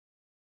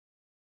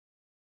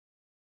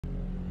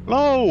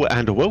Hello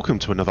and welcome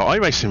to another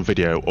iRacing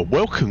video, or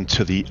welcome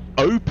to the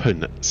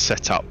Open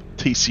Setup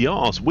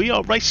TCRs. We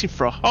are racing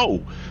for a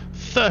whole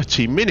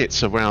 30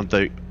 minutes around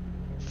the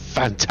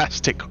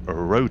fantastic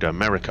Road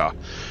America.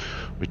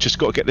 We've just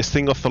got to get this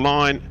thing off the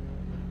line,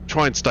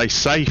 try and stay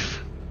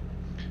safe,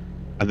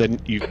 and then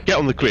you get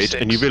on the grid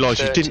and you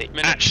realise you didn't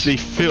actually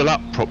fill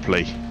up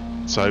properly.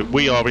 So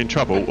we are in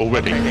trouble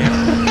already. Okay,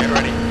 get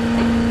ready.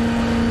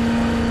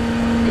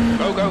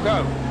 Go, go,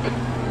 go.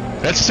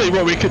 Let's see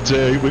what we could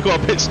do. We've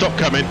got a pit stop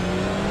coming.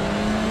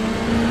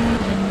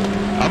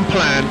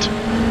 Unplanned.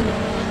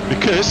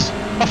 Because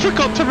I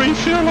forgot to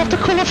refuel after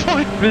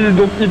qualifying. Please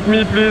don't hit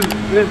me, please.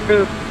 Please,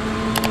 please.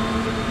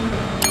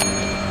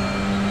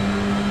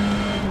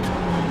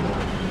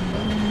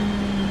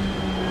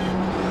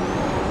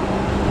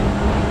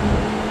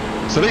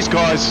 So these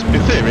guys,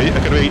 in theory, are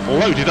going to be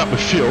loaded up with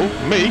fuel.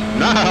 Me?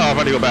 No, I've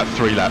only got about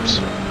 3 laps.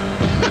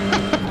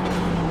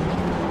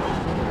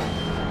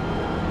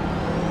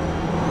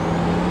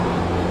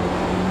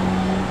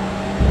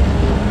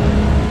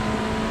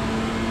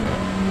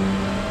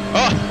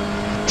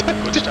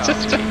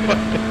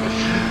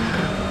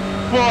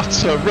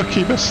 What a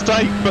rookie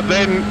mistake, but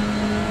then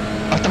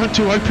I don't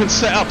do open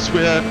setups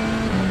where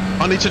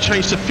I need to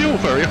change the fuel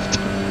very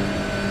often.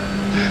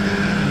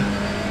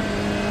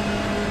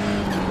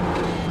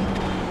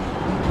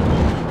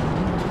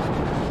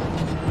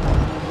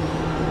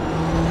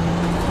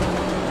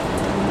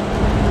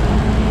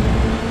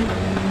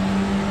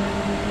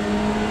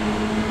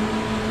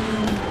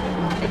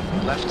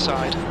 Left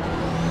side.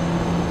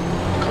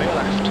 Clear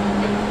left.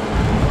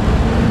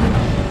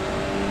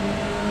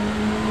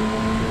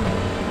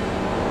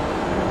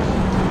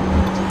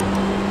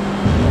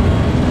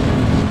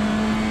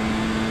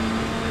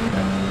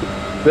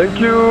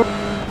 Thank you.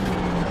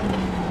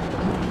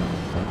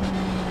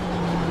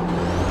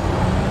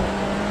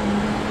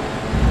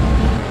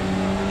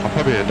 I'll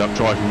probably end up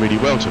driving really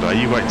well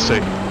today, you wait and see.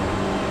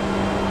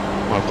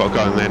 I've got to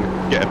go and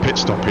then get a pit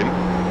stop in.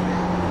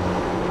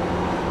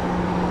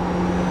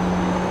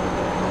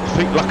 I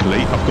think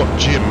luckily I've got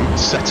Jim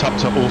set up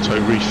to auto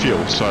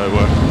refuel, so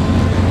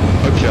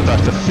hopefully I don't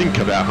have to think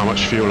about how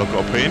much fuel I've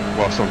got to put in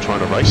whilst I'm trying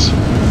to race,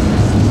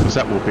 because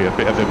that will be a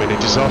bit of a mini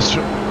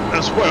disaster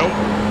as well,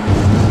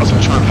 as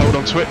I try and hold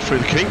on to it through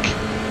the kink.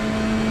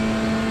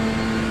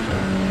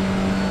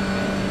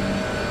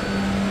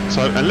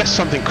 So unless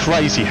something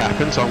crazy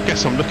happens, I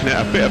guess I'm looking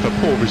at a bit of a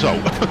poor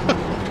result.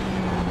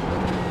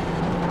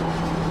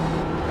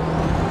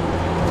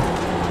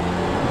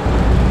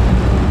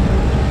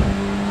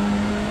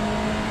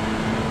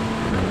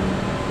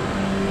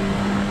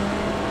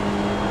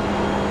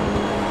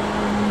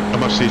 I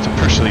must need to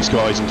pressure these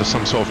guys into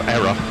some sort of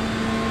error.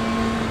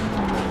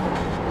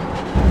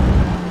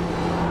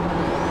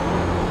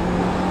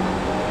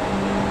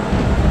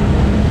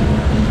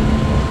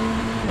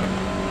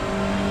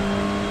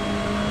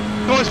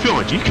 Guys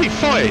behind you, keep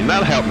fighting,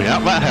 that'll help me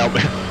out, that'll help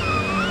me.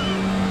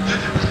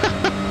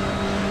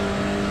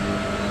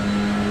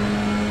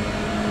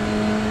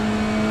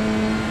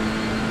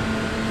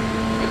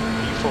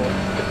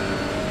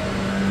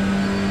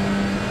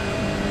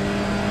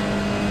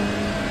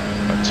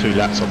 About 2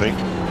 laps, I think.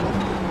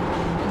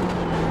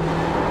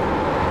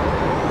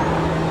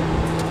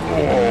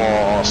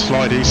 Oh,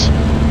 slideys.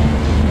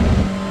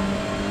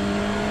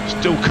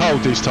 Still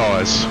cold, these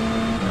tyres.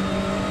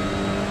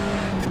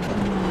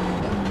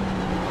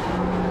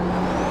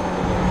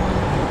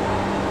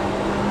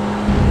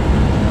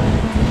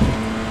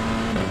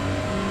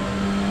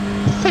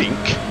 I think,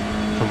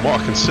 from what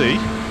I can see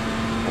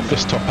of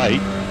this top 8,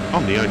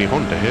 I'm the only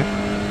Honda here.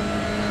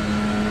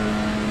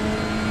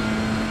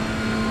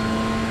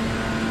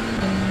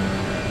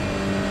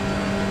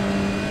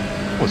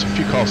 Well, there's a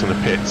few cars in the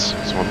pits,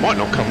 so I might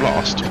not come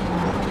last.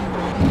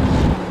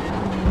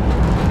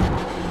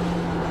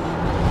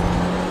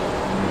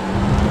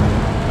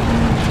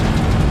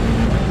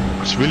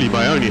 That's really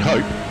my only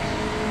hope.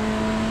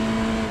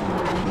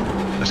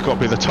 That's got to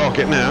be the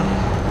target now,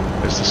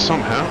 is to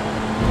somehow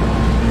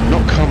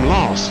not come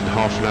last in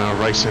half an hour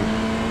racing.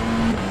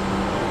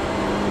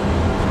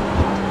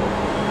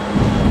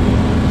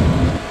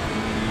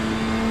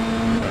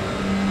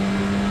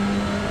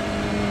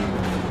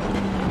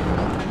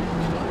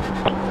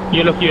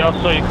 You're lucky I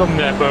saw you coming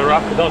there for a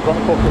wrap, because I was going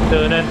to fucking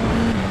turn in.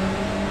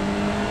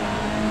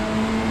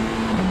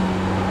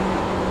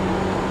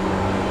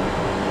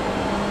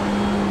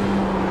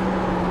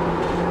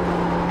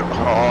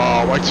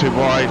 Oh, way too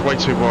wide, way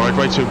too wide,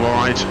 way too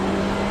wide.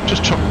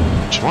 Just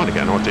trying to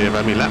get an idea of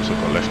how many laps I've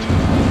got left.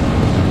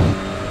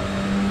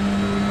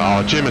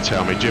 Oh, Jim will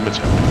tell me, Jim will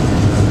tell me.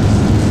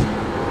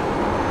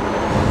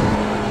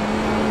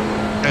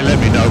 They let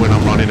me know when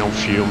I'm running on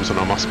fumes and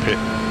I must pit.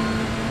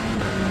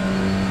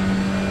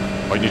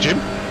 Won't you, Jim?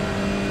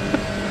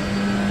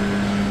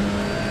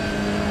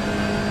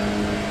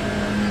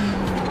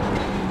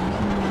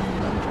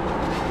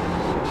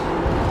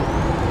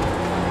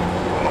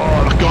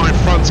 Oh, the guy in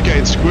front's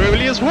getting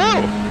squirrely as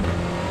well.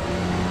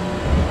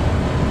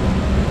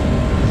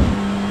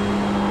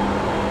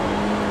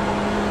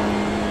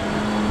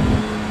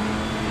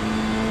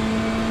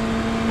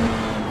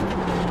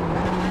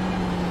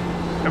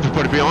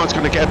 behind's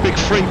going to get a big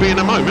freebie in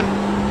a moment.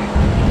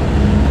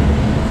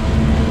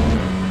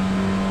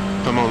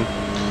 Come on.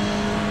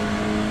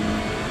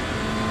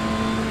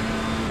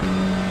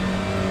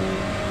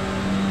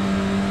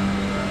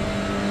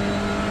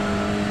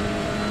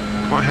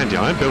 Quite handy.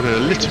 I am building a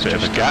little bit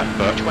of a gap,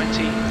 but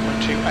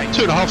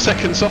 2.5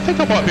 seconds. I think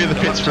I might be in the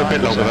pits for a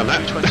bit longer than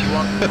that.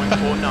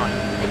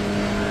 21.49.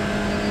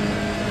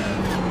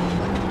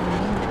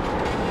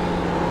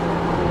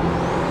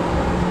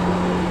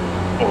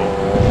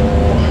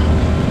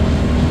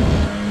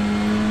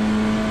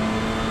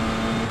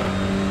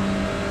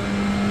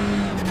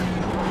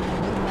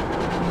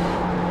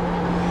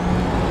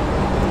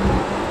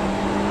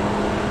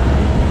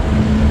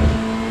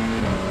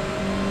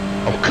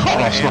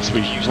 Must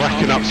be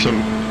racking up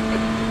some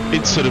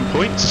incident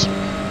points.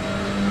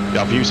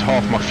 Yeah, I've used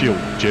half my fuel,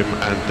 Jim,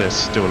 and there's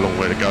still a long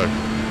way to go.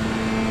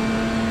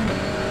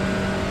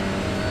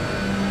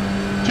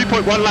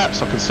 2.1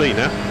 laps I can see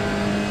now.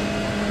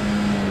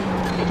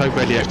 Don't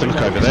really have to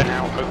look over there.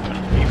 Now open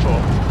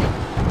P4.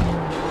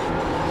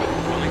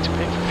 We'll need to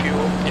pit for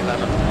fuel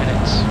 11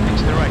 minutes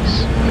into the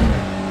race.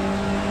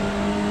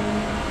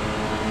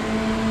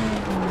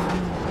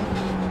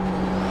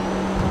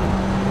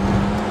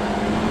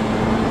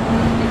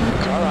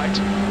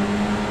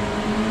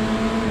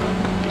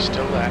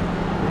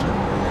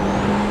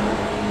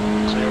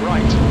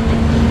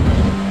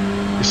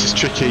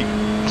 Tricky,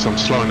 so I'm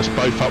slowing us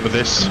both up with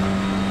this. So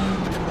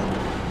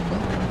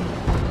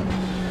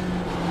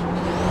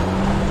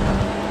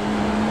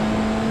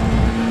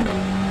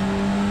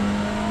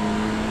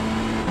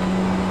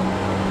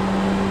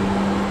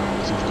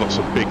I've got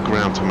some big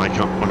ground to make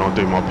up when I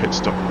do my pit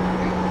stop.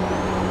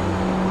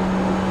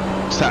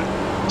 Is that,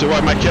 do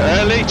I make it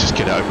early? Just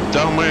get it over and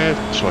done with?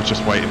 Shall I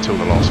just wait until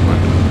the last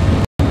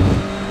moment?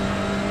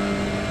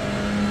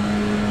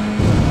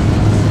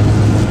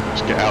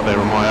 Just get out there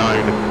on my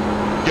own.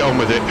 Get on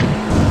with it.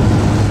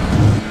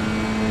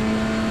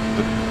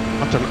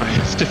 I don't know,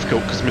 it's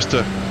difficult because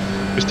Mr.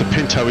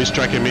 Pinto is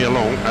dragging me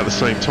along at the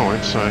same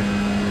time, so.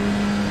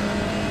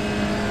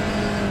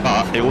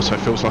 But it also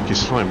feels like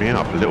he's slowing me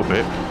up a little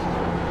bit.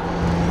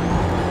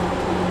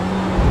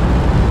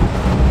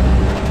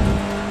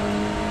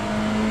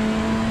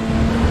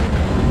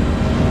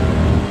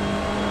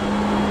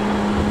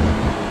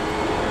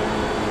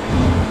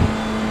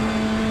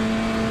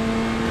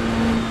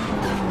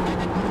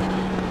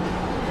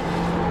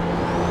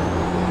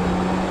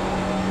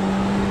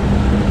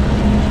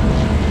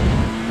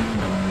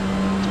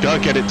 Go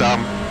get it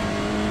done.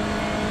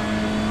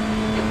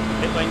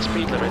 Pit lane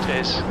speed limit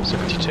is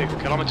 72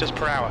 kilometers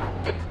per hour.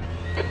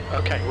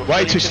 Okay, we're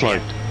way too slow.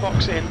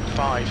 Box in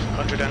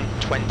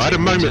 520. I had a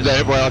moment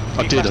there where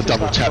I did a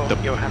double tap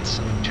them.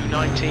 Johansson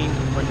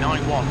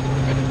 219.91.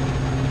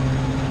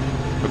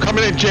 I'm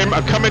coming in, Jim.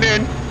 I'm coming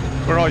in.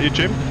 Where are you,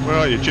 Jim? Where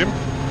are you, Jim?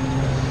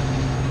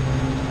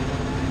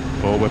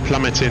 Oh, we're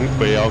plummeting.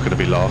 We are going to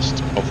be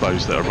last of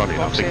those that are running,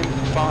 Box I think. In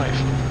 5,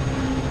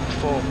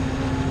 4,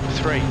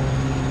 3,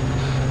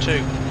 2,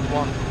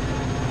 1.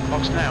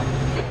 Box now.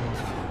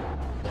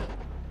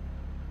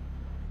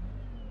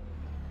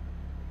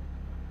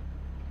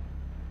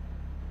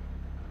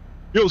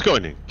 Yours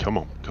going in. Come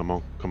on, come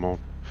on, come on.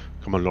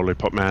 Come on,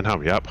 Lollipop Man,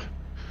 hurry up.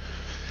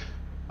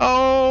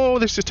 Oh,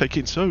 this is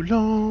taking so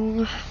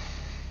long.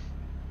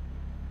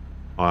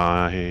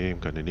 I'm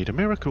going to need a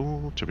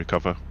miracle to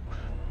recover.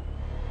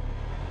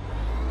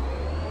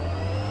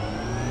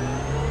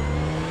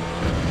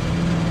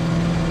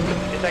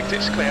 His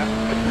exit's clear.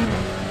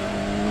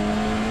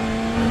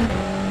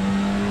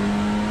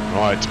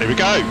 Right, here we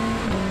go.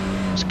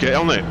 Let's get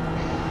on it.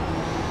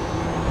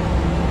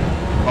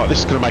 Right, this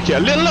is going to make it a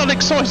little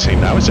unexciting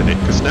now, isn't it?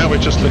 Because now we're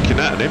just looking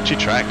at an empty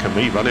track and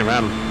me running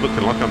around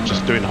looking like I'm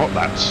just doing hot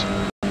laps.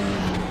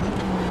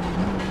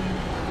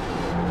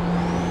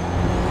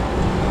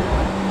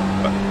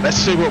 But let's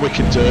see what we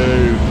can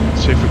do.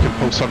 See if we can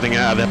pull something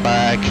out of their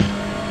bag.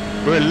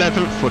 We're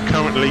 11th. We're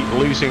currently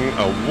losing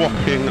a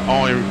whopping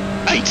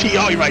 80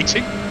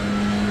 iRating.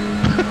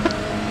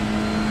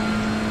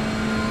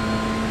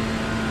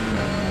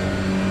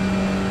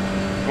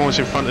 One's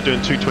in front of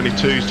doing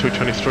 222s,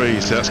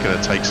 223s, so that's going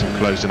to take some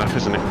closing up,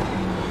 isn't it?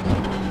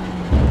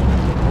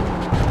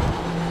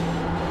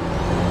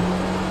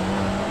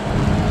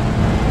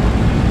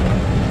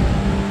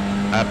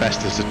 Our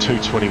best is a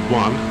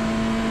 221.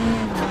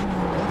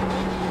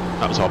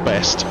 That was our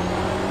best.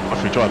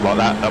 If we drive like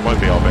that, that won't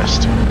be our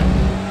best.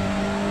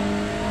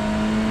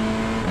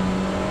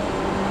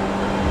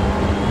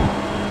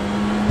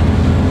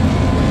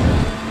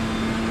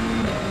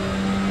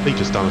 He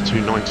just done a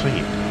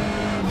 219.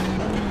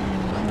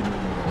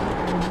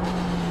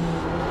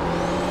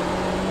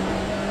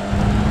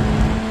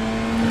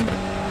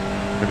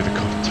 Maybe the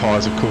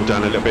tyres have cooled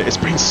down a little bit. It's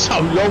been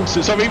so long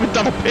since I've even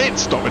done a pit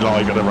stop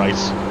live in a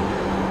race.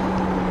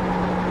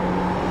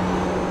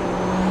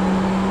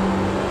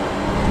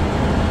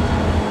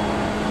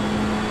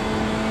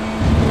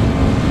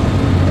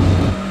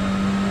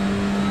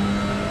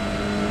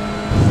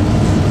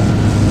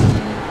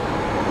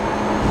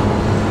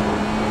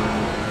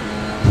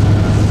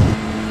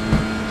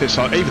 it's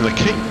like even the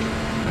kink.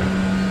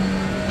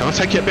 Can I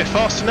take it a bit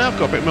faster now? I've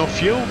got a bit more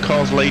fuel.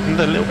 Car's leading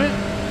a little bit.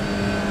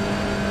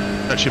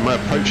 Actually, my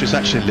approach is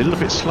actually a little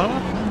bit slower.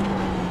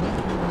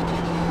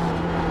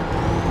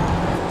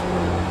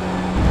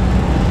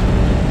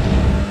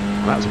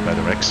 Well, that was a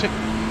better exit.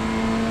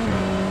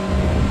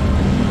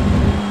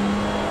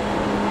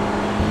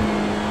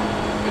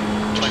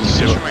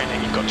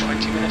 Remaining. You've got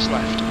 20 minutes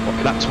left.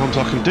 What lap times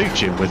I can do,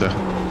 Jim, with a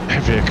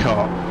heavier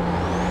car.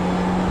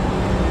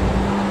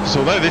 So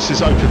although this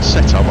is open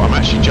setup, I'm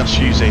actually just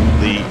using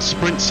the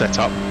sprint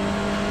setup.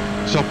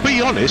 So I'll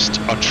be honest,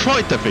 I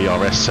tried the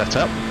VRS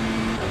setup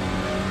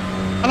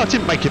and I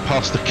didn't make it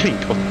past the kink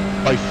on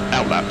both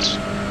outlaps.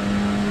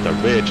 The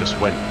rear just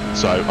went.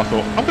 So I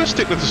thought, I'm going to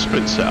stick with the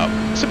sprint setup.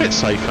 It's a bit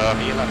safer.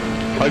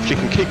 Hopefully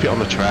can keep it on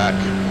the track.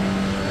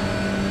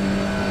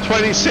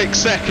 26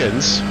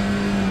 seconds.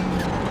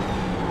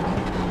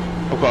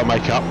 I've got to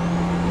make up.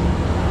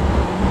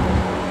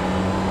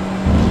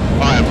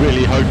 I am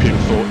really hoping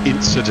for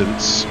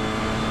incidents.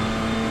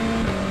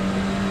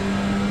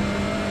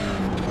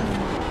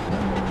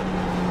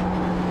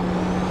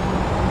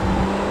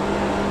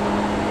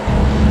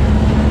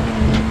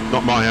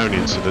 Not my own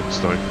incidents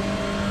though.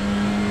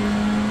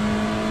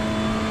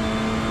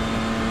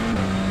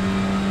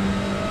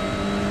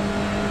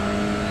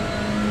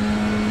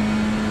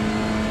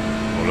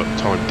 Oh look,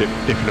 time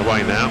dipping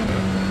away now.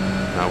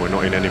 Now we're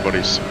not in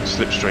anybody's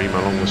slipstream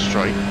along the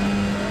straight.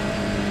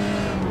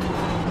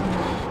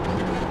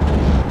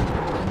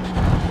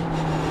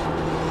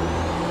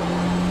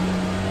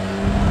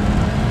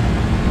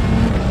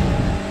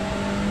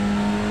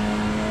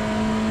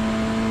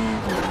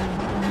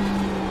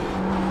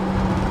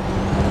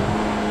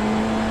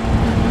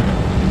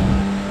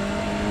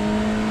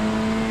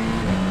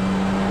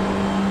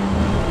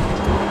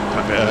 A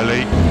bit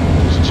early,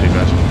 wasn't too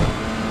bad.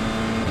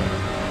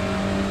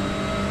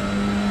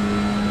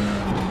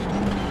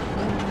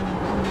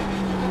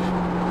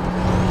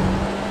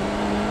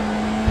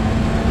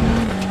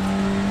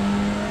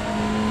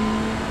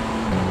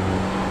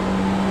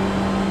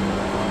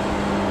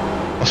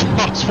 I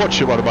was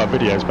watching one of my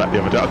videos back the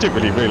other day. I didn't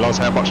really realise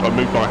how much I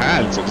moved my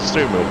hands on the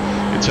steering wheel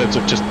in terms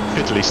of just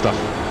fiddly stuff.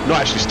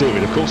 Not actually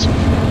steering, of course.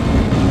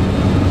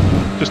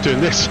 Just doing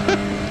this.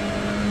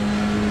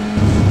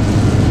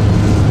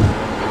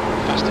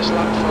 Fastest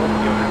lap for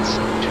Johannes,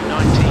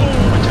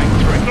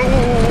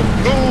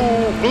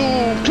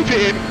 2:19.83. Keep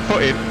it in,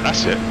 foot in.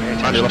 That's it.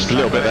 Only lost a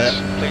little bit there.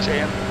 Please,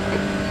 Ian.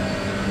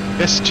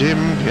 Yes, Jim.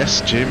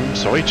 Yes, Jim.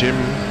 Sorry, Jim.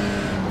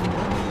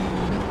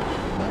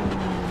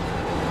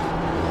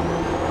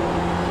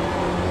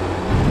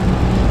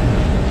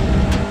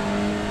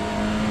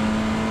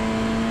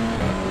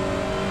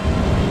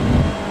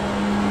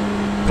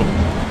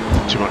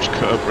 Too much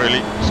curve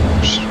really,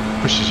 just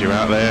pushes you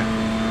out there.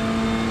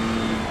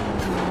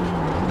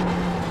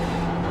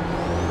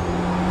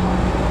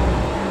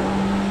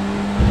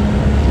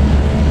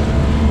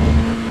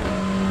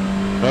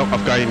 Well,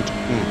 I've gained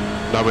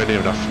nowhere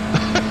near enough.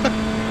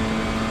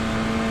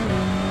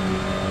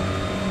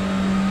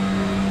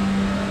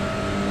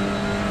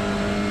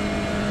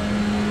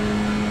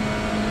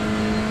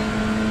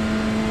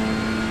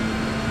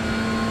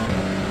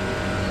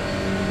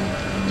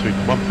 Between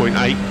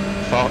 1.8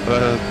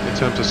 in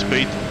terms of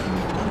speed.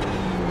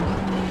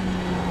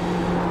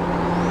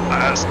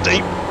 That's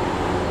deep.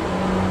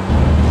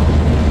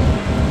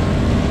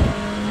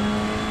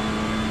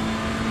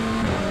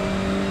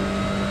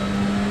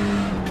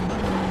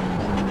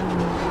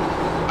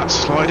 That's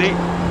slidey.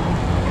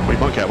 We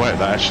might get away with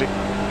that actually.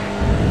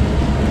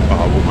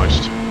 Oh,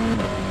 almost.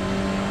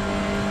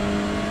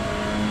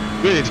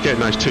 We need to get in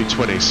those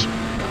 220s.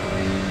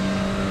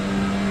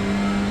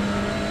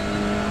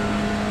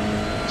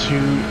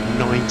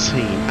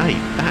 2:19.8.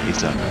 That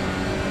is a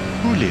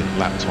brilliant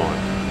lap time.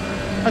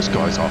 Those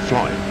guys are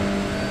flying.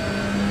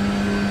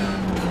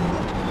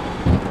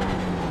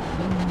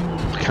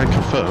 I can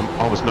confirm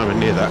I was nowhere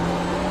near that.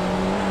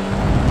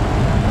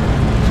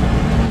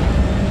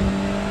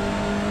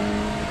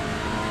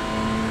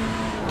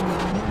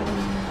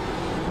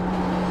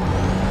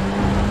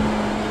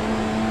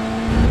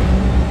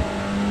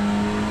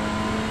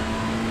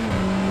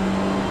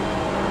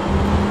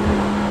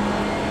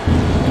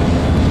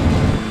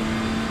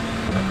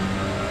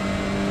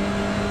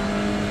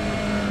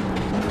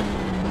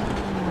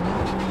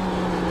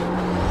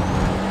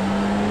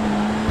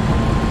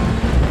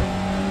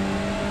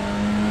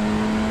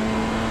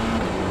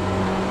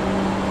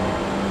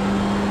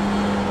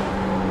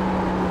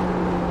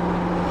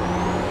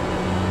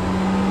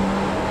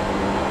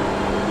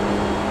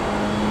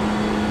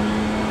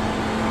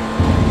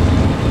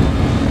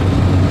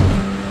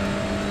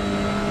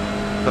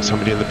 Got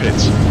somebody in the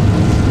pits.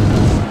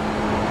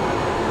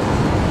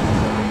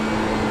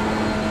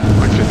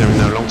 Hopefully they're in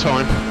there a long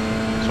time.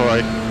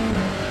 Sorry,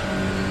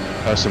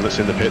 person that's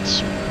in the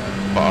pits,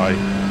 but I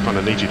kind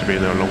of need you to be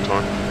in there a long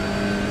time.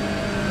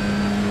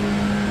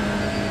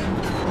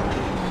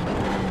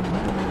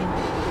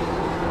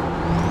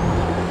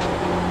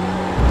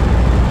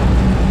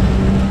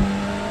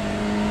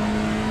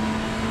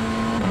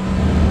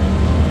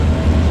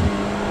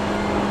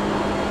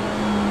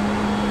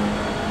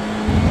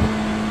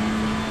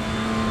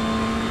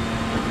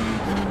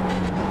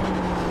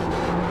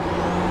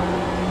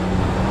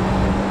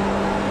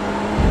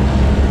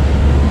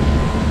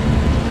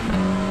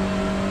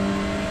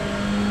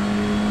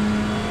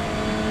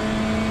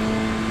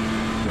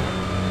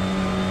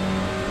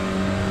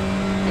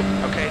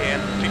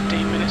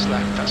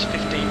 left, that's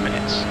 15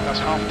 minutes. That's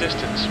half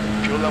distance.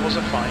 Fuel levels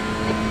are fine.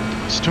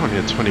 It's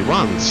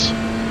 221s.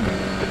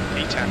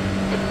 E10.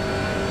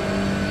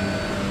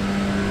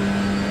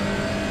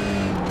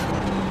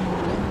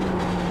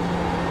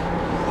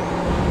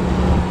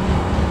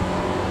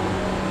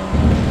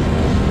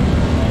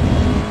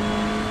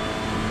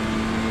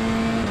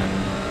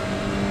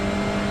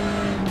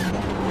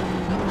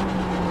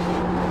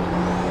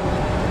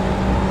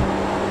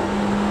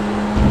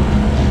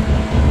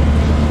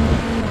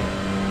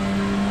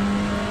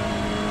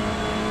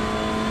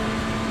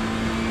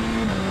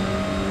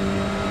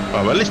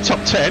 Oh, well, it's top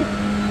 10.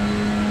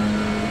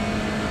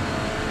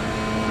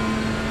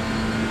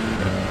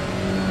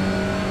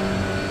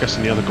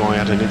 Guessing the other guy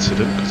had an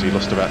incident because he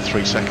lost about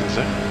 3 seconds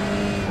there.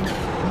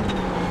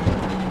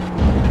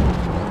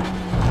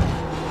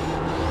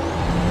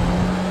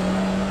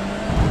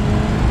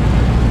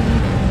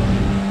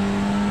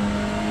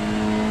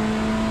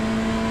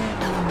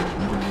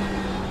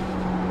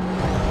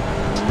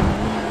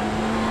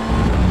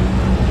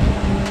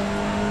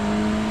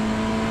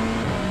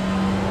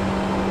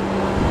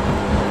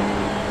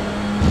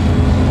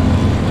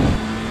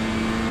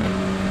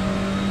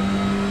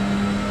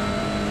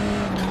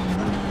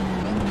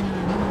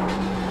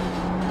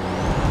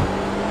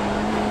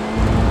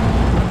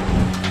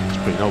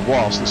 A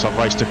while since I've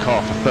raced a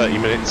car for 30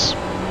 minutes.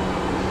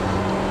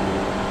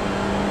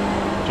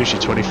 It's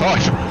usually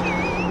 25.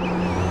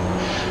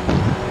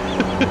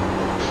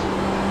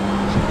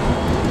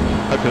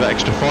 Hopefully that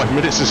extra 5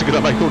 minutes is going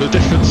to make all the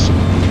difference.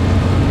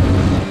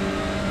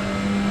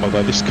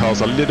 Although this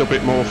car's a little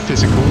bit more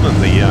physical than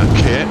the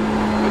Kia.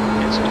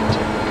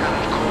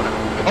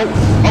 Oh,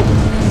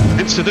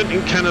 incident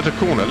in Canada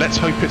Corner. Let's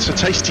hope it's a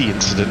tasty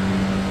incident.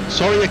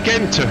 Sorry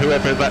again to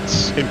whoever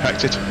that's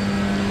impacted.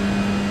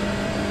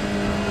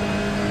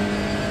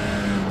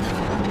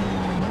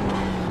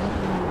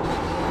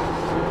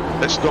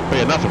 Let's not be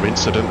another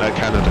incident at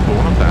Canada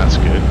Corner. That's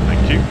good,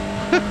 thank you.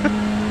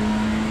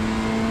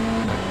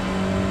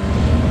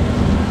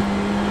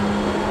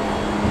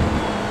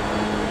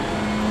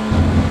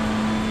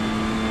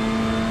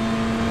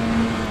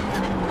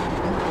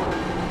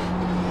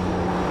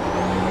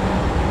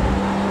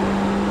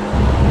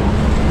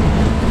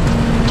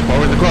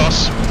 Tomorrow in the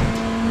grass.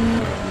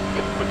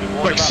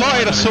 Got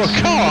excited, I saw a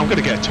car. I'm going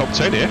to get a top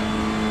 10 here.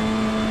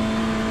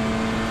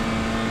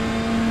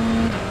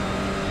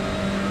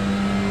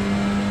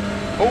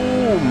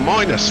 Oh,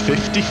 minus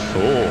 54.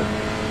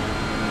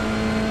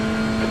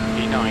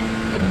 E9.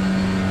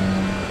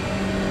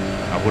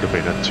 I would have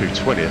been at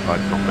 220 if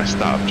I'd not messed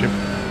that up, Jim.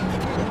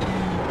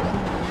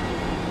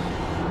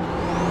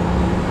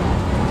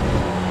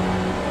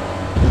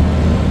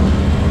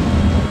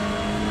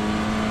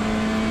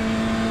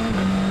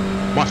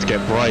 Might have to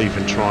get brave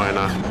and try and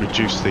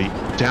reduce the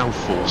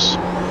downforce.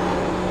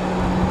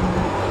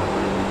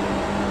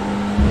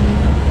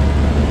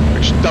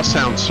 Does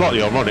sound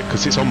slightly ironic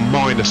because it's on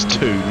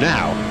 -2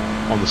 now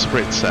on the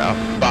sprint setup,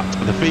 but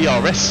the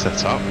VRS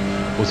setup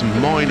was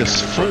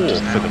 -4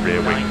 for the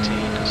rear wing.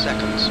 19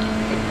 seconds.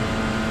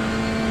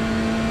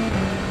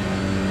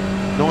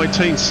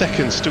 19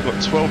 seconds, still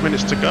got 12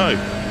 minutes to go.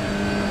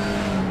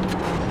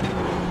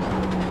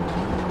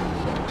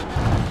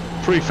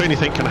 Proof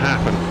anything can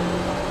happen.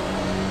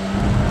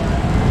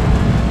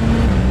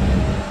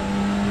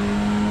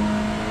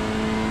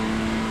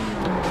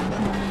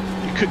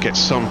 Could get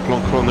some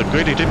plonker on the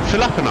grid, he didn't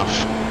fill up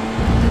enough.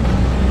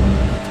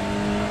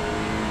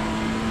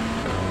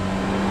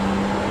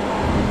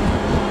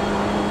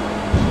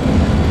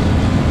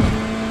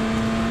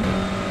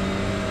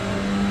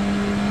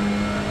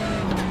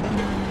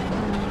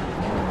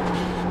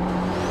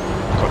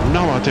 Got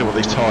no idea what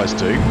these tyres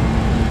do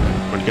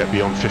when you get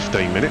beyond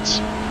 15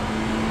 minutes.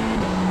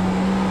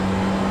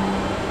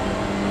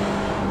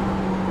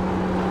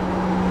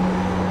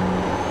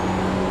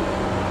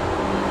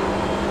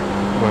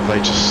 Whether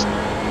they just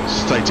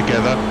stay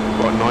together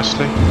quite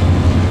nicely.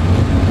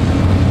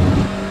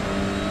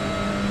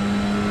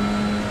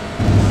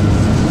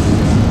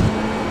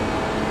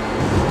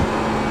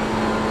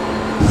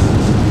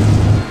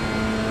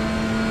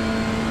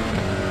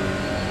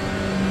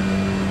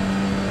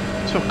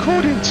 So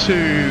according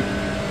to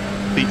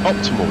the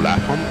optimal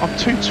lap, I'm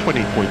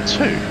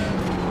 220.2.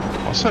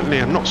 I certainly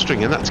am not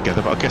stringing that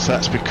together, but I guess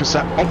that's because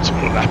that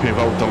optimal lap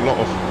involved a lot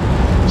of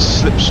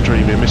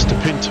slipstream in Mr.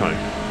 Pinto.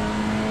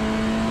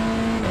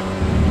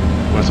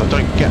 Whereas I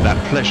don't get that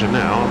pleasure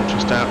now, I'm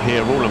just out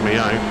here all on my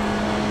own,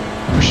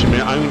 pushing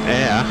my own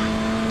air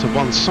to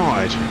one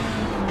side.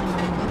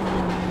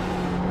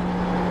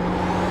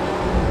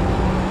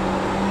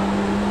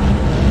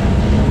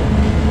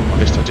 At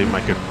least I didn't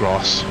make a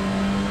grass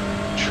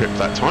trip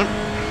that time.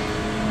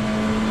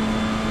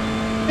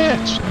 Yeah,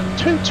 it's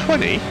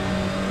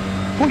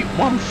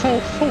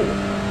 220.144.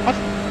 I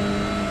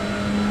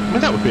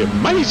mean, that would be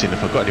amazing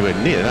if I got anywhere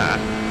near that.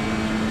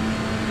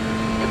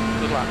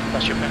 Good luck,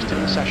 that's your best in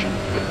the session.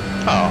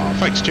 Oh,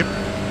 thanks, Jim.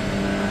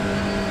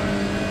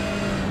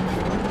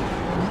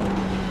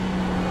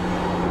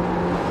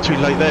 Too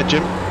late there,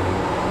 Jim.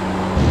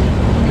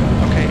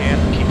 Okay, Ian,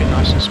 keep it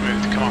nice and smooth.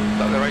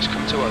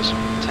 to us.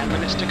 10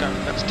 minutes to go.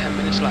 That's 10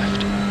 minutes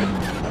left.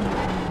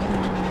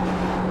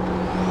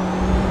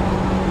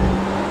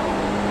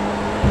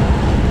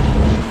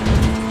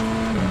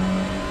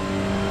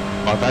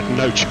 I've had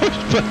no choice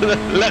but to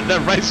let the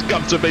race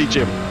come to me,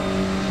 Jim.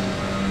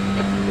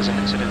 There's an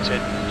incident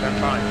in turn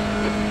 5.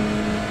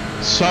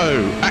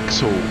 So,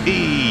 Axel,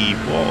 he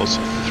was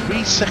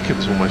 3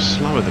 seconds almost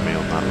slower than me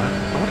on that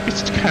lap. I wonder if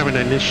it's carrying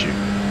an issue.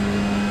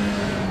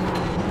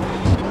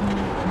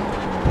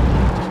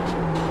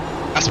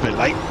 That's a bit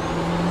late.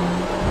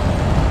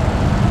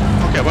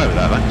 I'll get away with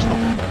that, though. It's not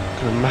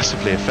going to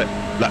massively affect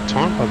lap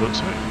time by the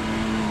looks of it.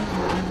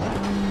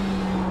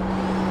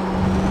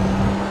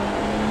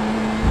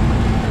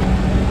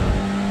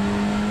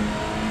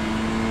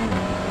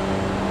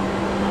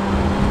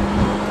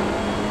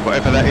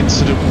 Whatever that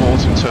incident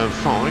was in turn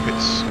 5,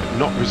 it's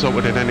not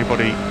resulted in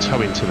anybody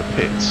towing to the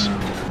pits.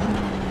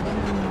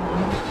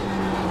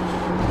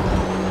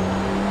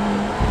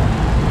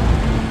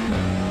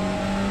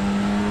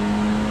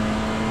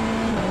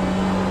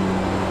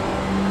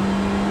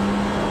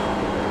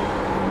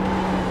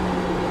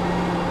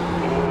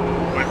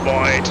 Oh, went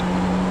wide.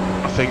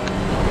 I think.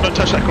 Don't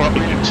touch that graph.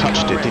 You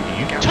touched it, didn't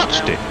you? You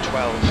touched it.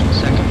 12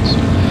 seconds.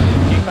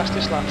 New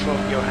fastest lap for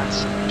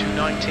Johansen,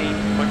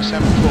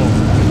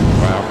 219.74.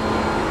 Wow.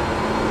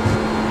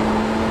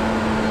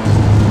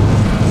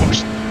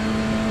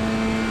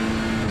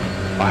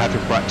 I have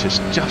in practice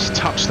just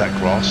touch that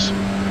grass.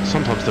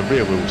 Sometimes the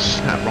rear wheel will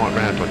snap right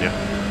round on you.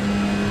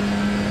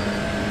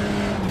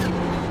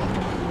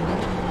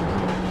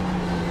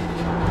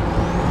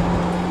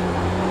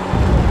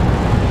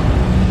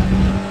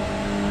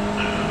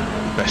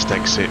 Best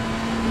exit.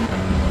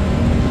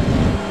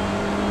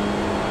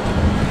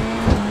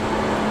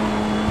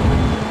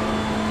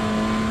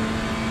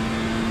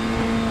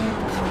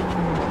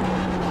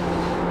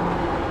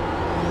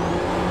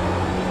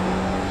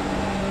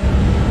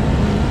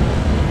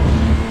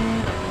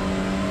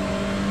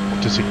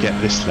 Does he get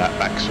this lap,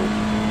 Axel?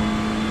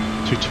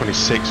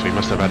 226, so he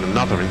must have had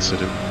another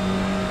incident.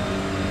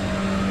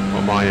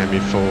 What am I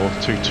aiming for?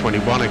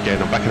 221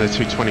 again, I'm back in the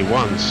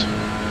 221s.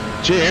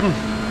 Jim!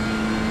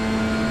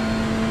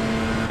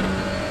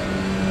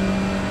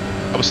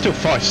 I was still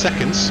 5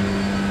 seconds.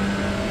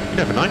 You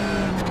never know.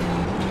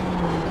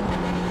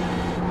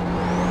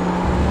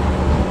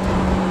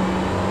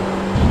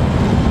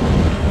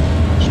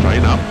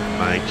 Straighten up,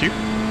 thank you.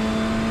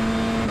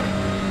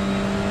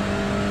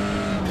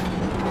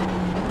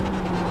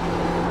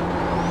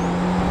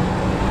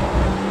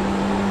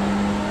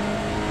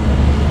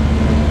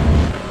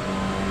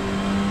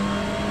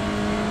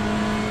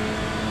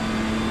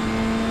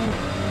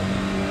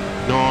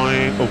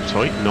 Oh,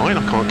 sorry, 9,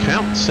 I can't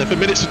count. 7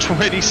 minutes and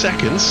 20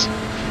 seconds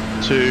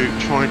to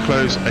try and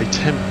close a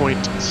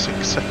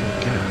 10.6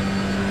 second gap.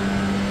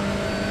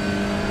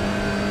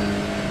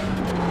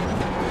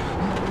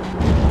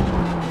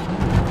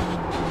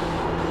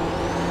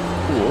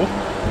 Or,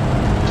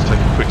 let's take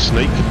a quick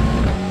sneak.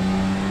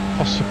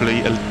 Possibly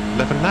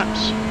 11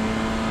 laps.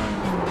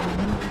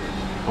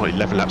 Oh,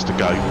 11 laps to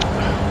go.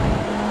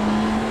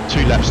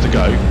 2 laps to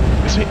go.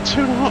 Is it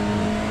 2.5? Oh,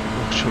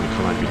 surely it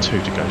can't only be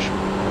 2 to go.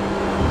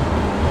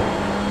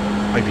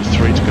 Maybe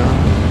 3 to go.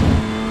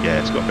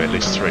 Yeah, it's got to be at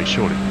least 3,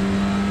 surely.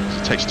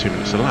 It takes 2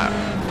 minutes a lap.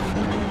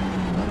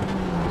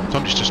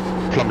 Somebody's just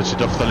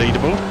plummeted off the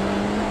leaderboard.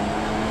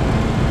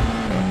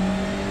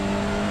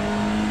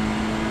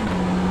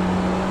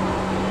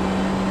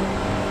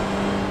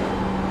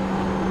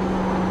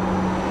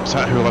 Is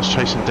that who I was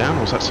chasing down,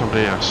 or was that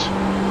somebody else?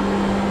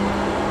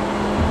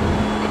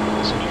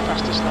 There's a new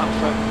fastest lap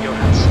for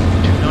Johansen,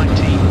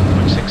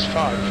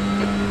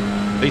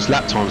 219.65. These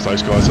lap times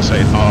those guys are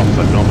saying are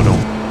phenomenal.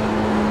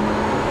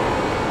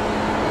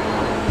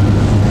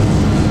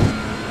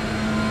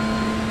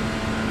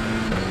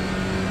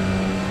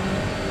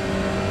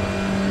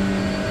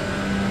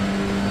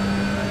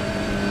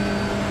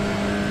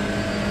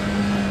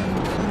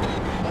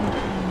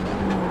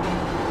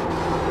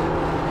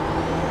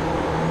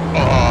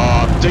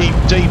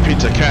 Deep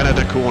into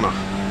Canada corner.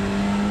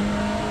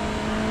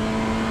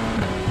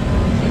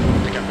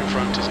 The gap in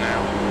front is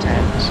now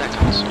 10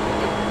 seconds.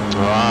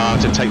 Ah,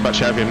 didn't take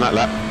much out of him that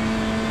lap.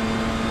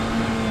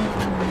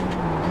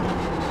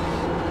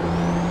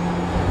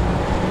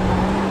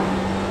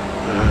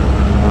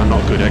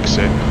 Not a good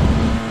exit.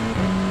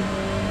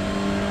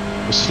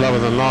 Was slower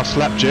than last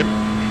lap, Jim.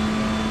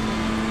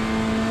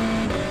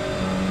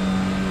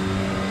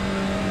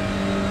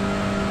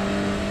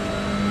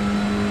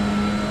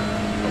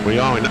 We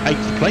are in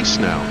 8th place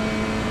now.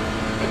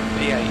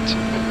 P8.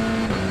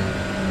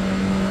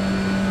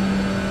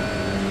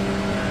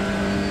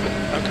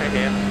 Okay,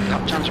 here.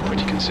 Lap times are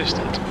pretty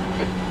consistent.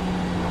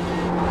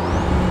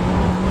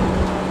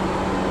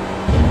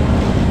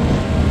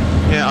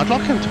 Yeah, I'd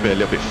like him to be a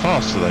little bit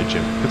faster though,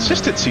 Jim.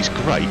 Consistency's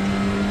great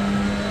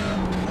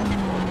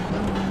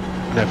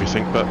and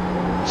everything, but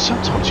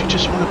sometimes you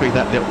just want to be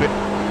that little bit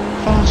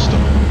faster.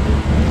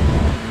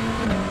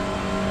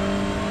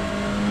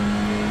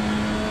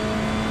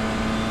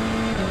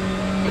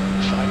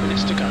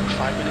 To go,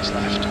 5 minutes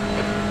left.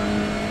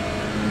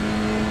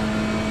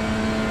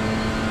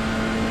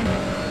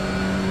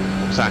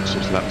 was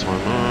Axel's lap time?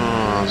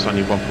 Oh, it's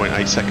only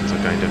 1.8 seconds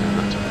I gained in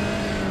that time.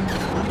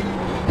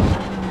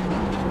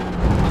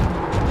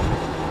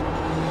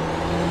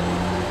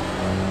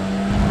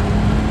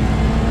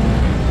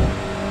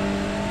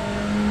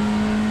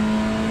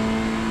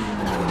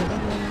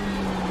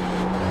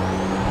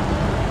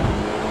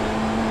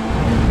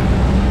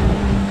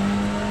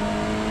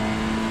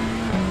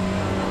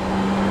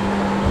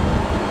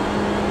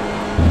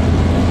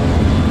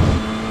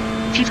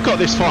 If you've got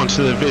this far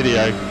into the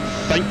video,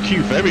 thank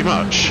you very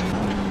much.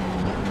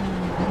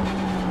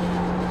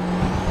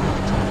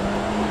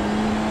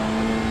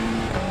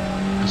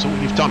 Because all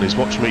you've done is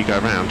watch me go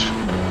around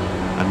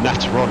and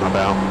natter on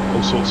about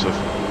all sorts of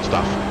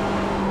stuff.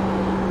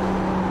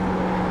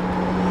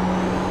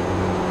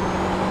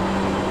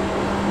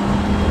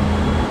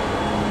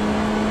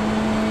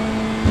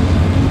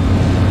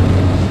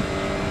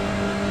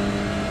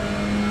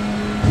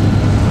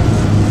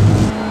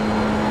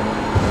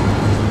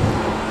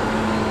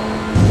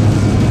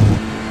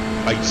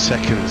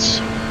 Seconds.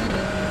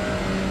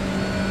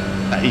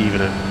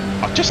 Even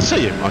I just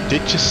see him. I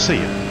did just see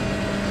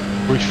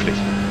him briefly.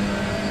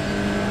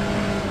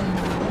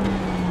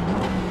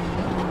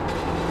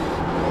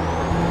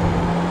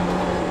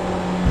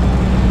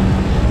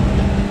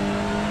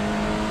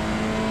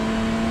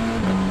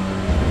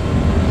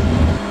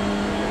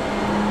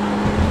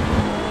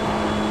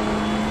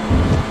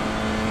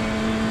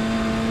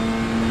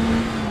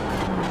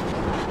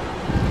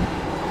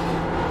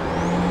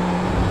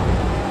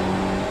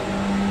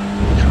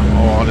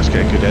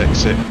 Get a good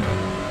exit.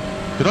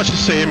 Did I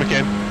just see him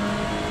again?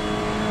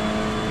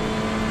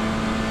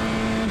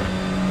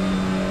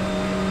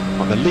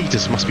 Oh, the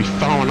leaders must be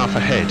far enough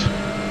ahead.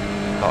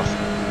 Oh,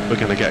 we're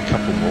going to get a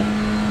couple more.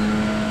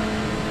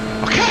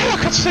 Okay, I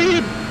can see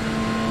him!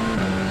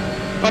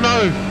 Oh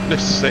no!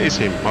 This is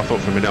him. I thought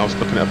for a minute I was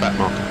looking at a back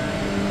marker.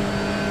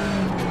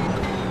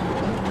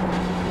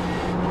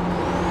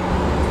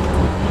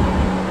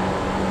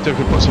 So we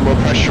can put some more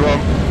pressure on.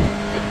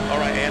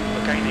 Alright Ian,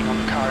 we're gaining on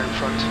the car in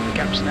front. The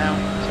gap's now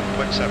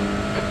 7.7.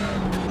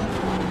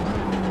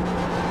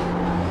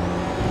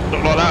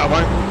 Not like that, I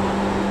won't.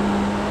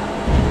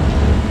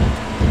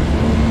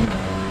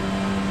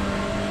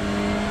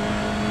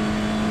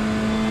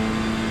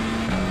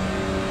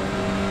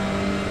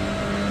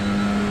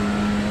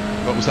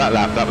 What was that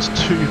lap? That was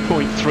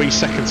 2.3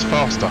 seconds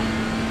faster.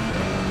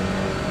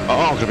 Oh,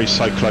 I'm going to be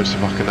so close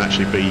if I can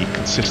actually be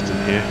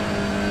consistent here.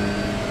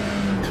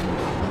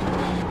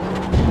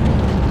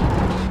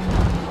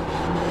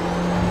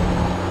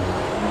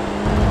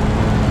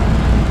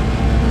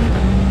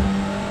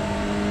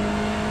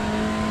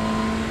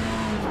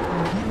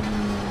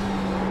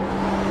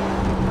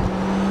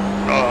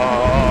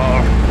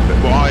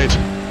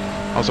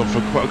 I was on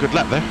for quite a good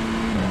lap there.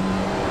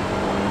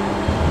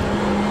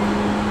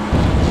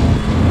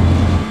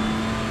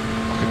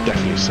 I can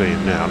definitely see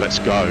him now. Let's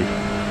go.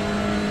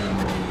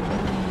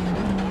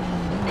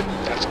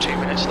 That's 2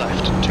 minutes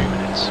left. 2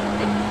 minutes.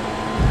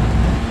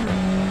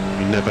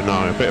 You never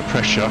know. A bit of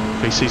pressure.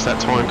 If he sees that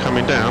time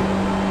coming down,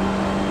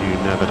 you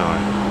never know.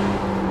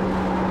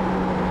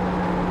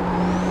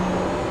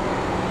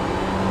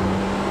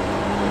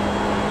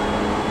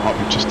 Might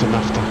be just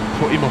enough to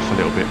put him off a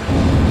little bit.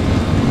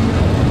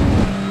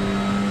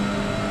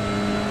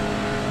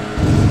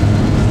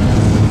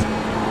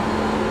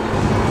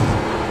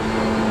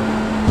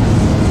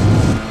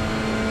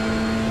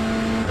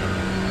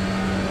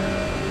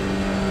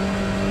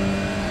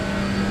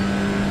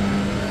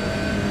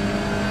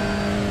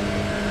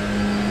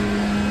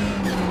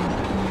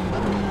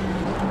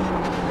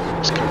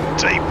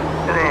 Deep.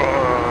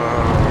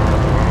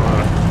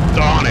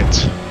 Darn it.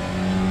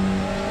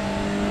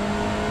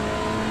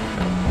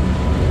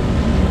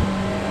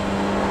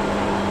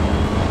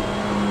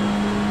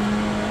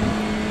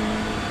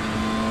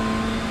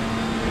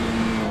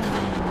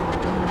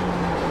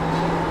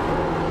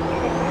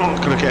 I'm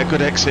not going to get a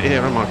good exit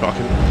here, am I? But I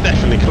can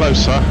definitely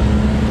closer.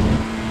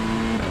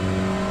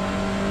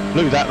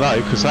 Blew that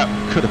low because that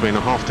could have been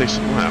a half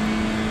decent lap.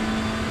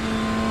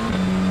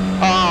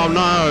 Oh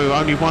no,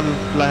 only one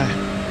lap.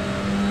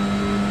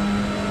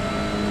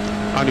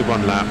 Only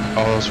one lap.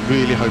 I was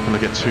really hoping to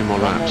get 2 more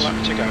laps. 1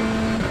 more lap to go.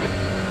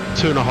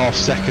 2.5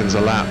 seconds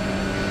a lap.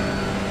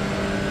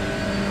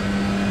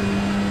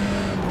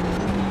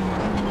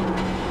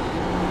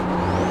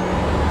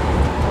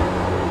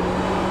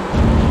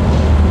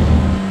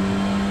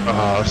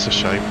 Oh, that's a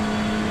shame.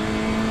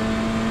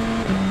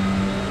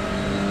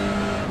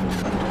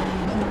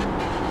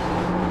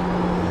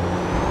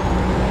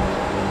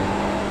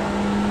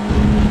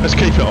 Let's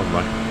keep it on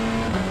though.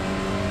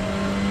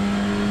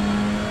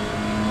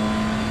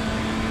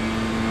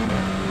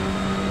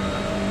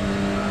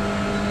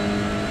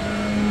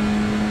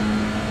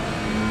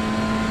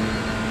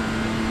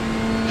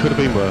 Could have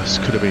been worse,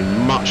 could have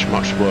been much,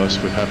 much worse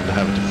with having to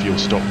have a fuel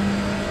stop.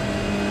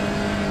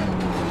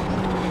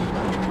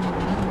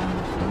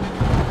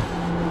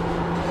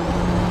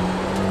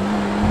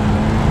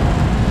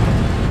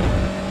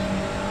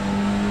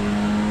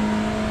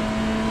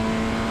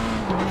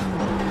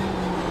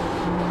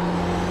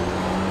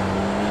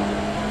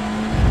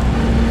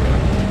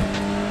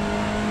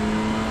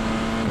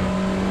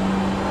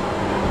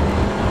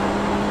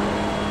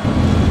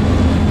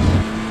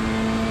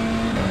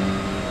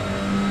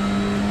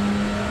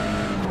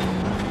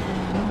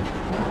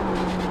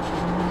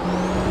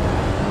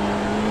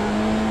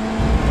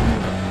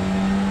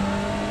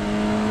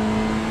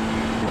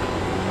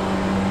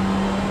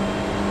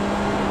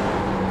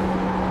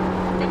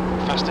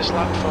 Fastest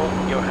lap for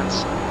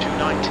Johansson,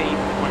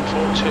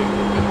 219.42.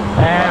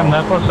 Damn,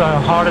 that was the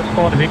hardest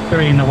fought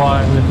victory in a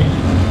while.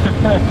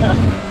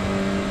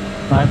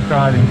 Nice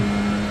driving.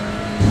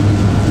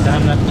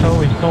 Damn, that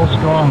toe is so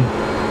strong.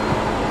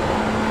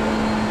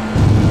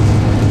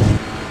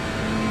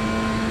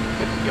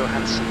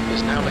 Johansson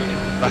is now leading.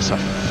 That's a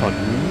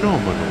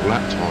phenomenal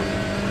lap time.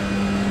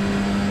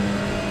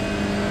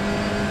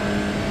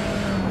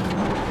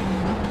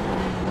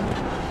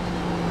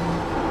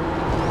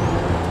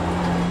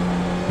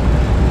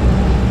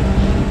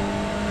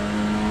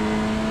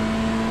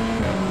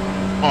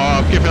 Oh,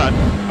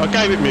 I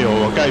gave it me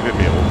all,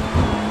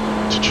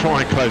 to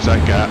try and close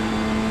that gap.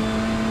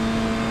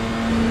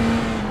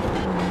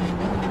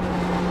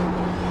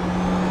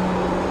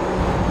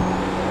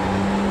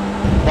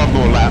 One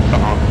more lap,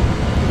 but I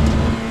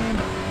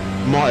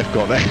might have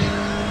got there.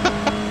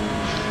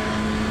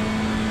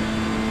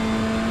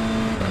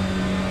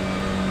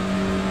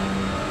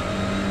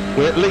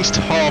 We're at least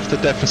half the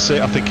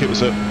deficit. I think it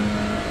was at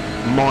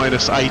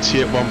minus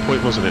 80 at one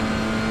point, wasn't it?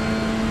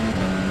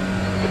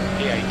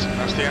 P8,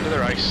 that's the end of the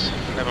race.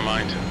 Never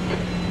mind.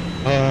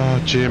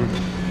 Oh, Jim.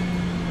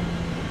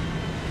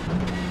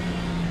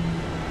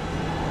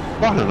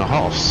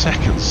 1.5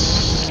 seconds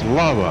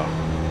slower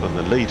than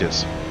the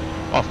leaders.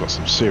 I've got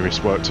some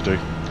serious work to do.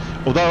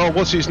 Although I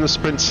was using the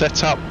sprint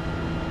setup,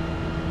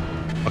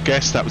 I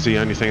guess that was the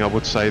only thing I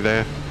would say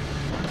there.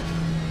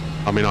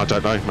 I mean, I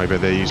don't know, maybe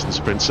they're using the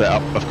sprint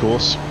setup, of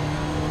course.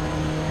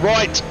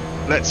 Right,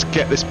 let's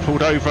get this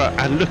pulled over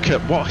and look at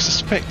what I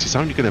suspect is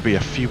only going to be a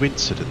few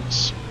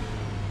incidents.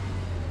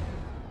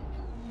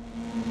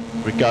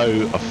 We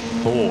go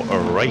for a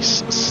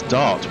race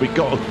start. We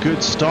got a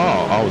good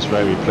start. I was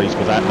very pleased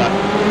with that. That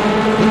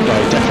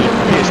Hyundai definitely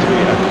appears to be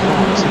a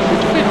car that's a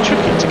little bit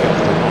tricky to get off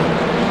the line.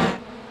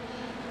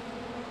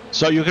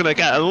 So you're going to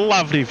get a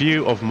lovely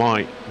view of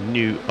my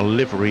new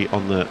livery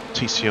on the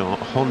TCR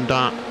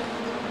Honda,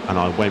 and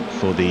I went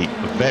for the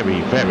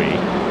very, very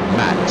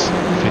matte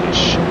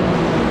finish.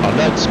 I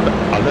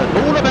learned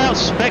all about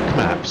spec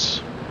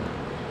maps,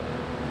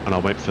 and I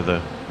went for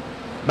the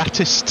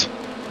mattest,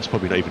 that's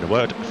probably not even a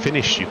word,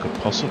 finish you could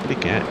possibly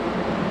get.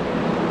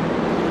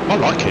 I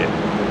like it,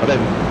 but then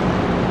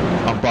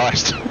I'm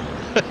biased.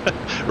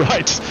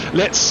 Right,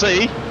 let's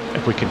see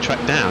if we can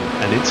track down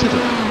an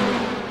incident.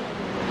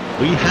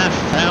 We have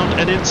found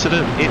an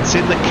incident. It's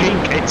in the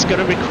kink. It's going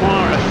to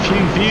require a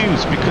few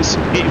views because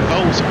it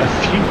involves a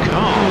few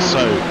cars.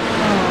 So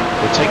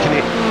we're taking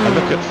a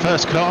look at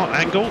first car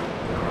angle.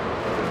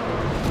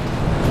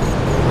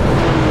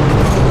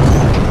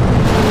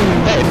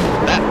 Then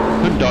that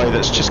Hyundai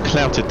that's just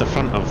clouted the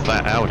front of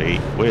that Audi,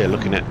 we're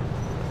looking at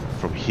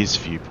from his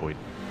viewpoint.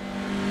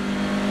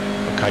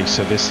 Okay,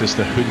 so this is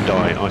the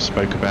Hyundai I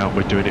spoke about.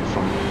 We're doing it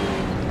from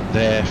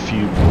their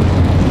viewpoint.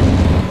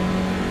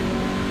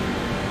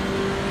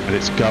 And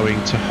it's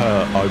going to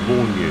hurt, I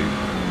warn you.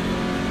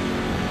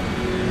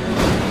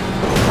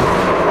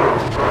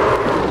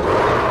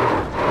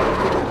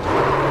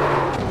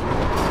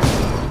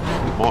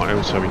 It might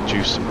also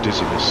induce some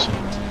dizziness.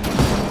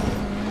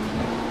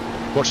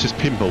 Watch this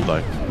pinball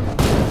though.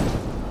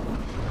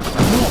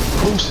 What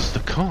causes the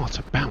car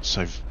to bounce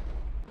so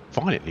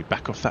violently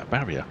back off that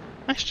barrier?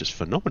 That's just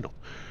phenomenal.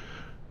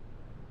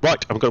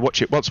 Right, I'm going to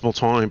watch it once more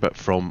time, but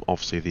from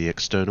obviously the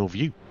external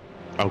view.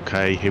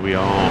 Okay, here we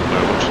are.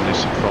 We're watching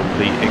this from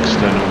the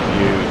external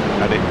view,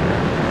 and it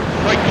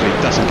frankly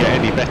doesn't get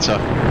any better.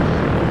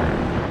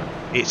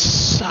 It's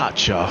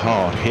such a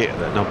hard hit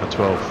that number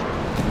 12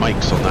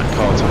 makes on that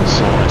car to the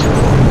side.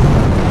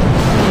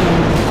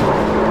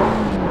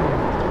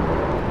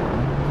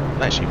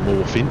 They actually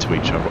morph into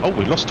each other. Oh,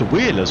 we lost a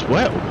wheel as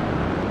well.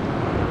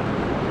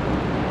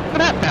 Look at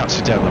that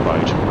bouncing down the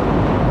road.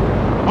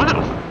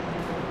 Wow.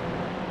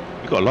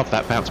 You've got to love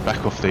that bounce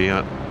back off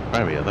the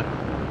barrier though.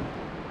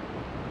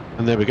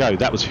 And there we go,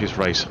 that was his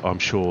race, I'm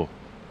sure,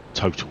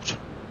 totaled.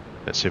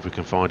 Let's see if we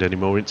can find any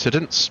more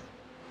incidents.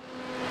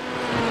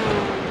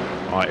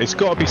 Right, it's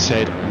got to be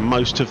said,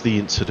 most of the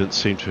incidents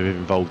seem to have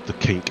involved the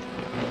kink.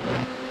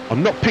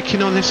 I'm not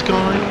picking on this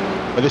guy,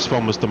 but this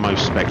one was the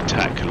most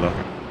spectacular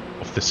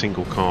of the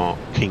single car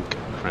kink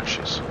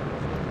crashes.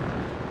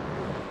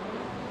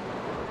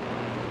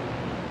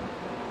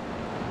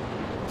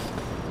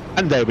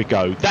 And there we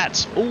go,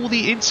 that's all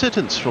the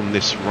incidents from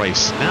this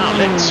race. Now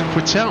let's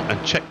quit out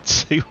and check to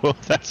see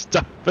what that's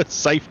done for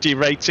safety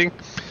rating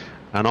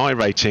and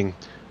iRating.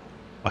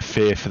 I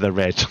fear for the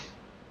red.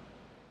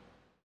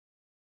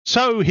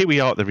 So here we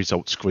are at the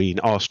results screen.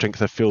 Our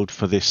strength of field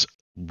for this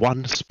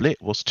one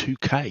split was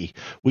 2k.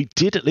 We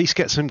did at least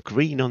get some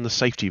green on the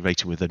safety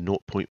rating with a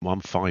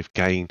 0.15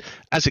 gain.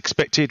 As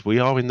expected, we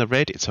are in the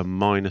red. It's a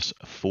minus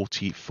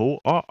 44.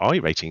 Our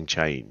iRating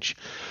change.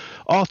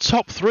 Our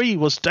top three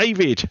was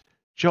David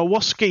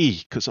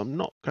Jaworski, because I'm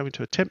not going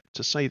to attempt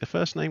to say the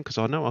first name because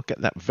I know I'll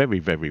get that very,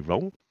 very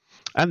wrong.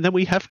 And then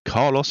we have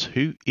Carlos,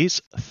 who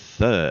is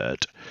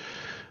third.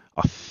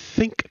 I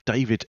think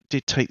David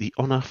did take the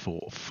honour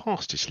for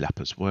fastest lap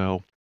as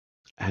well,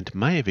 and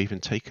may have even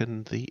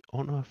taken the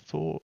honour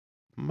for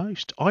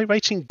most.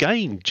 iRacing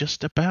gained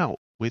just about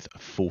with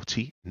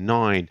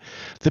 49.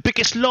 The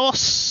biggest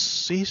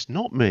loss is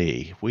not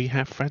me. We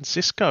have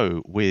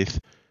Francisco with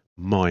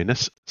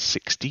minus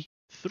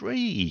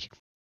 63.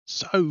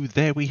 So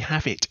there we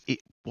have it. It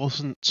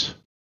wasn't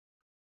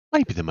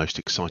maybe the most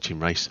exciting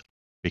race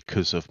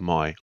because of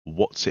my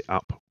what's it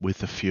up with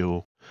the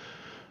fuel.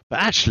 But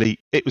actually,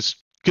 it was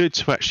good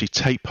to actually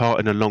take part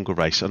in a longer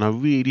race, and I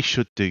really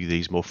should do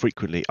these more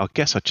frequently. I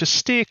guess I just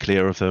steer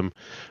clear of them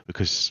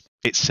because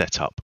it's set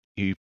up.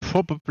 You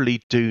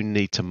probably do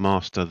need to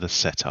master the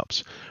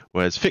setups.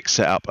 Whereas fixed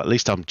setup, at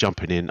least I'm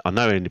jumping in. I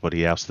know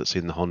anybody else that's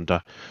in the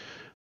Honda.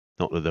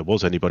 Not that there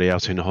was anybody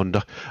else in the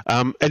Honda.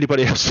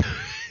 Anybody else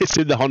that's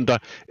in the Honda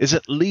is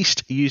at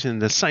least using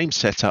the same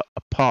setup,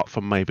 apart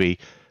from maybe,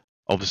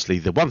 obviously,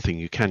 the one thing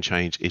you can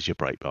change is your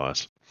brake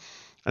bias.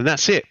 And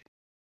that's it.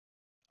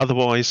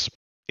 Otherwise,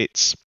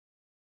 it's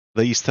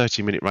these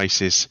 30-minute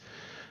races.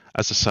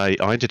 As I say,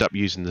 I ended up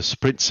using the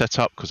sprint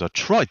setup because I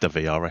tried the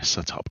VRS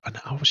setup and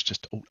I was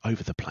just all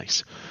over the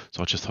place.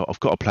 So I just thought, I've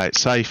got to play it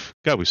safe,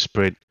 go with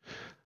sprint.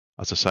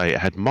 As I say, it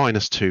had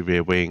 -2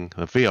 rear wing.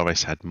 The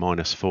VRS had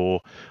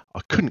 -4.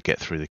 I couldn't get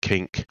through the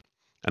kink.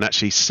 And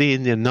actually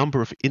seeing the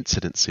number of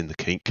incidents in the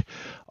kink,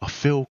 I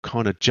feel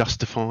kind of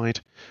justified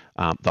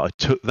that I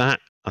took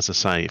that. As I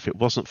say, if it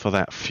wasn't for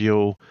that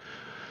fuel,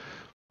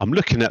 I'm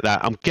looking at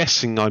that. I'm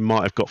guessing I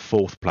might have got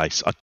 4th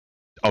place.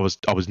 I was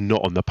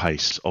not on the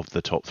pace of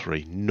the top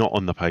 3, not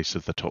on the pace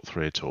of the top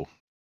 3 at all.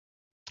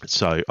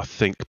 So I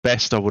think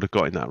best I would have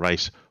got in that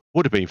race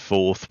would have been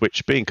 4th,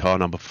 which being car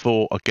number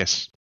 4, I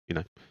guess, you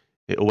know,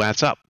 it all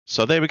adds up.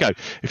 So there we go.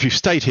 If you've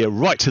stayed here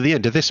right to the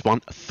end of this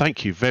one,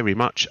 thank you very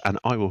much, and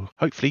I will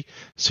hopefully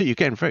see you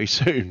again very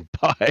soon.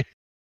 Bye.